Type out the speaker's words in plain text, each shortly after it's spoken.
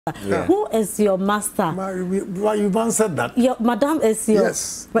Yeah. Who is your master? You've answered that. Your madam is your...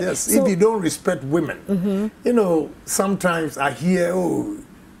 Yes, yes. So, if you don't respect women, you know, sometimes I hear, oh,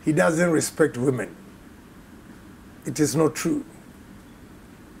 he doesn't respect women. It is not true.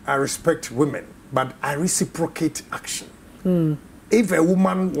 I respect women, but I reciprocate action. If a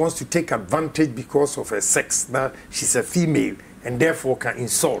woman wants to take advantage because of her sex, that she's a female and therefore can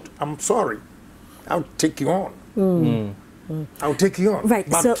insult, I'm sorry. I'll take you on. I'll take you on. Right,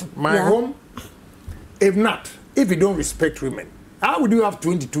 but so, my home, if you don't respect women, how would you have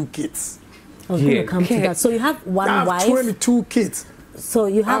 22 kids? I was going to come to that. So you have one wife? 22 kids. So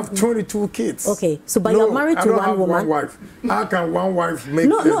you have... I have 22 kids. Okay, so but you're married to one woman. One wife. How can one wife make...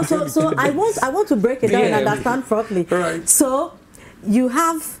 No, so I want to break it down and understand properly. Right. So you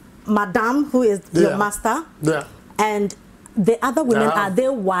have madam, who is your master. Yeah. And the other women, are they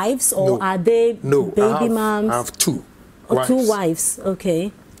wives or are they baby moms? I have two. Oh, two wives,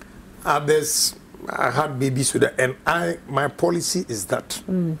 okay. I had babies with her, and my policy is that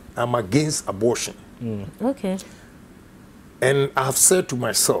I'm against abortion. Okay. And I have said to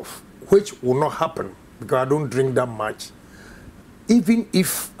myself, which will not happen because I don't drink that much, even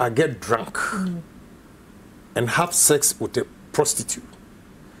if I get drunk and have sex with a prostitute,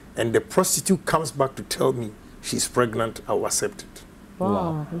 and the prostitute comes back to tell me she's pregnant, I will accept it.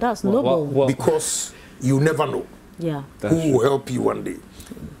 Wow, that's noble. Because you never know. Yeah. Who will help you one day.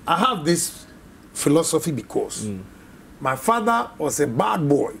 I have this philosophy because my father was a bad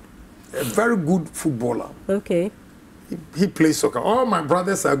boy, a very good footballer. Okay. He plays soccer. All my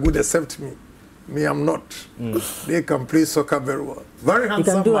brothers are good except me. Me, I'm not. They can play soccer very well. Very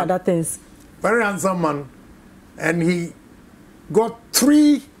handsome man. He can do other things. Very handsome man. And he got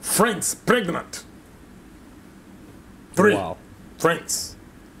 3 friends pregnant. 3 friends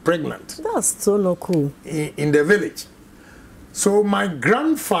pregnant. That's so not cool. In the village. So my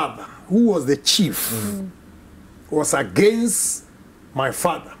grandfather, who was the chief, was against my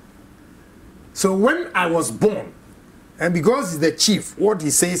father. So when I was born, and because he's the chief, what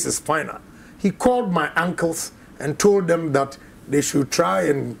he says is final. He called my uncles and told them that they should try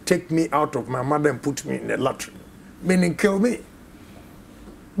and take me out of my mother and put me in the latrine, meaning kill me.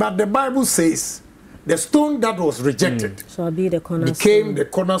 But the Bible says the stone that was rejected shall be the became the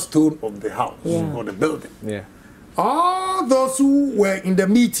cornerstone of the house or the building. Yeah. All those who were in the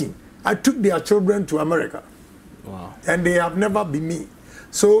meeting, I took their children to America. Wow. And they have never been me.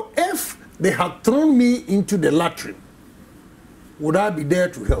 So if they had thrown me into the latrine, would I be there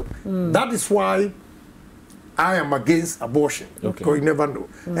to help? That is why I am against abortion. Because you never know.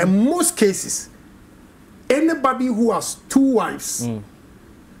 And most cases, anybody who has 2 wives,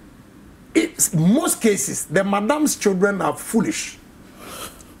 most cases, the madam's children are foolish.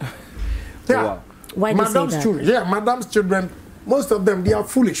 Yeah. Wow. Why do you say that? Children, yeah, madam's children, most of them, they are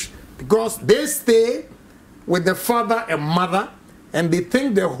foolish. Because they stay with the father and mother, and they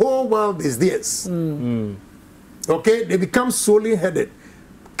think the whole world is theirs. Okay? They become solely headed.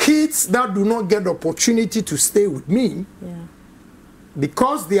 Kids that do not get the opportunity to stay with me,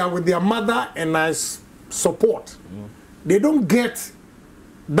 because they are with their mother and I support, they don't get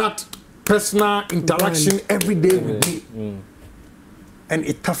that personal interaction every day with me. And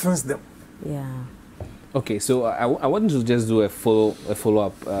it toughens them. Yeah. Okay, so I want to just do a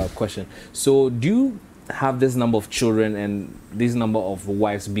follow-up question. So do you have this number of children and this number of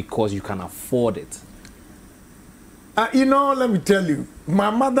wives because you can afford it? You know, let me tell you, my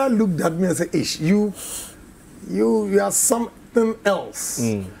mother looked at me and said, Ish, you are something else.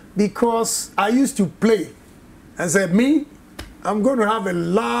 Because I used to play and said, me, I'm going to have a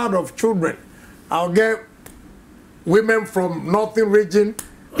lot of children. I'll get women from Northern region,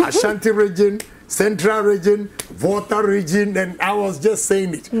 Ashanti region, Central region, Volta region, and I was just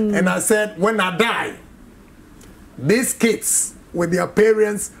saying it. And I said, when I die, these kids with their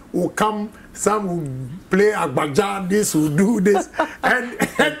parents will come, some will play agbaja, this will do this.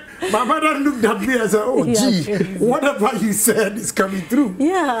 and my mother looked at me and said, oh, gee, whatever you said is coming through.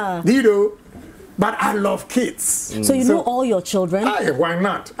 Yeah. You know, but I love kids. So you know all your children? Why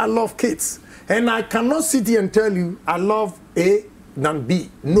not? I love kids. And I cannot sit here and tell you I love A than B.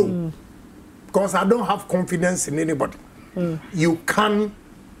 No. Because I don't have confidence in anybody. You can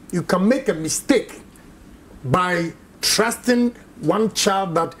make a mistake by trusting one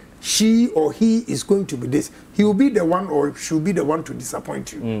child that she or he is going to be this. He will be the one or she will be the one to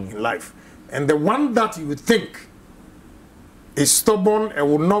disappoint you in life. And the one that you think is stubborn and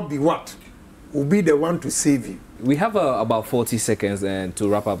will not be what? Will be the one to save you. We have about 40 seconds to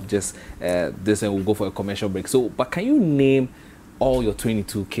wrap up just this, and we'll go for a commercial break. So, but can you name all your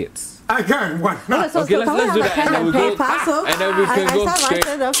 22 kids? I can't. What? Okay, let's do that. And then we go. And then we can go straight.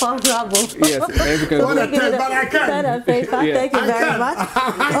 Yes, and we can go. But I can't. Pen and paper. Thank you very much.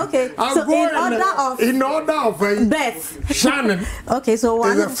 Okay, so in order of Beth. Shannon. Okay, so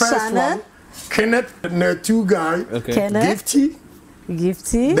one is the first Shannon. one. Kenneth, and the two guy. Okay. Kenneth.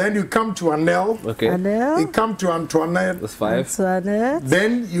 Gifty. Then you come to Anel. Okay. Anel. You come to Antoinette. That's 5. Antoinette.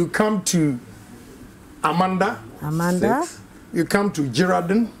 Then you come to Amanda. 6. You come to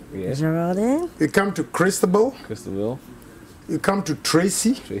Geraldine. Yeah. Geraldine. You come to Christabel. You come to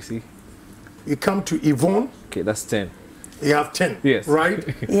Tracy. You come to Yvonne. Okay, that's 10. You have 10. Yes. Right?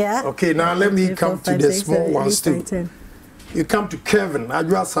 Yeah. Okay, now let me come to the small ones too. 10. You come to Kevin,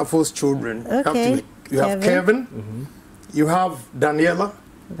 Ajua Safo's children. Okay. You have Kevin. You have Daniela.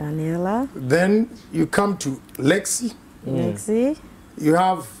 Then you come to Lexi. You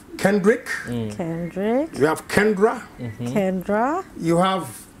have Kendrick. You have Kendra. You have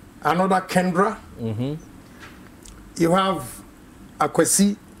another Kendra. You have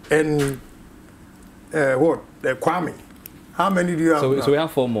Akwesi and Kwame. How many do you have? So we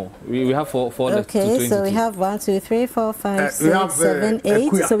have 4 more. We have four left. Okay, so we have 1, 2, 3, 4, 5, 6, 7,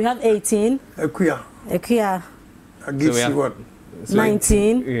 8. So we have 18. Equia. I give you what?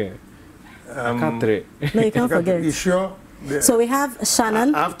 19. Yeah. I can't 3. No, you can't forget. You sure? So we have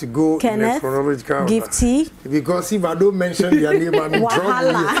Shannon. I have to go Kenneth, in a chronological order. Gifty. Because if I don't mention their name, I'm in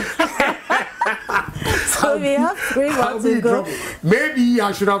trouble. So we have 3 more to go. Maybe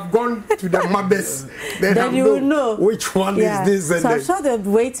I should have gone to the mothers. Then you will know which one is this. And so I'm sure they'll be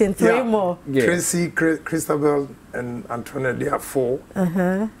waiting 3 more. Yeah. Tracy, Christabel, and Antoinette, they are 4.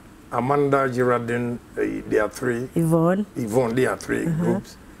 Amanda, Geraldine, they are 3. Yvonne, they are 3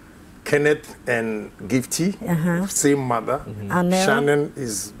 groups. Kenneth and Gifty, same mother. Anel. Shannon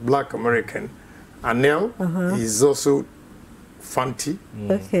is Black American. Anel is also Fanti.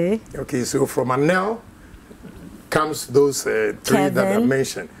 Okay, so from Anel comes those 3 that I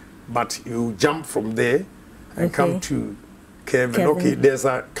mentioned. But you jump from there and come to Kevin. Okay, there's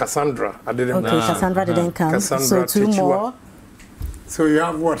a Cassandra. I didn't mention. Cassandra didn't come. Cassandra, so 2 more. So you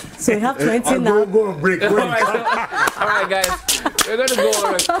have what? So you have 20 now. Go on break. All right, guys. We're going to go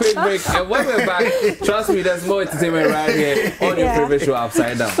on a quick break. And when we're back, trust me, there's more entertainment right here on your favorite show,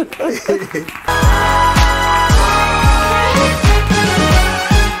 Upside Down.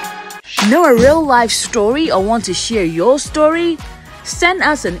 Know a real life story or want to share your story? Send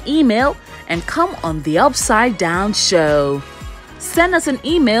us an email and come on the Upside Down Show. Send us an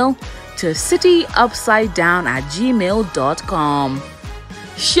email to cityupsidedown@gmail.com.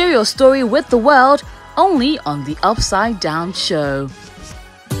 Share your story with the world only on the Upside Down Show.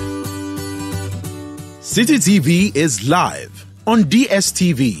 Citi TV is live on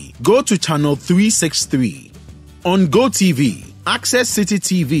DSTV. Go to channel 363. On GoTV, access Citi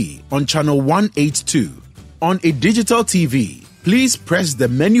TV on channel 182. On a digital TV, please press the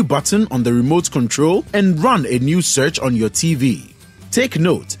menu button on the remote control and run a new search on your TV. Take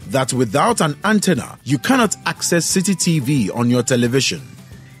note that without an antenna, you cannot access Citi TV on your television.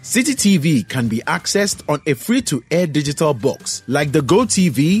 Citi TV can be accessed on a free-to-air digital box like the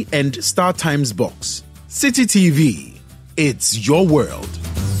GoTV and StarTimes box. Citi TV, it's your world.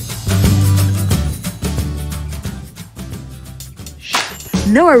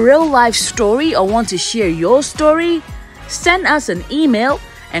 Know a real life story or want to share your story? Send us an email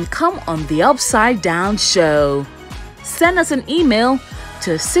and come on the Upside Down Show. Send us an email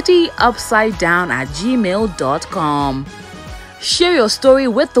to cityupsidedown@gmail.com. Share your story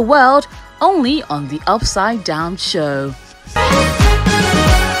with the world only on the Upside Down Show.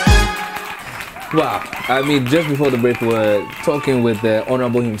 Wow, I mean, just before the break, we were talking with the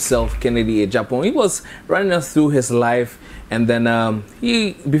Honorable himself, Kennedy Agyapong. He was running us through his life, and then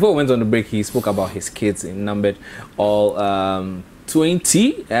before we went on the break, he spoke about his kids, in numbered all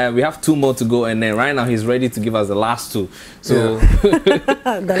 20. We have 2 more to go, and then right now he's ready to give us the last 2. So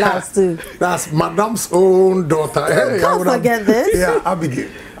the last 2. That's Madame's own daughter. Hey, can't forget this. Yeah, Abigail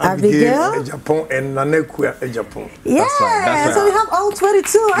Agyapong and Nanekua Agyapong. Yeah, that's right. So we have all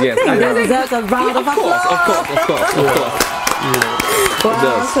 22. I think they deserve a round of applause. Of course.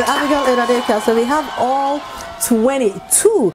 Wow, so Abigail and Nanekua. So we have all 22.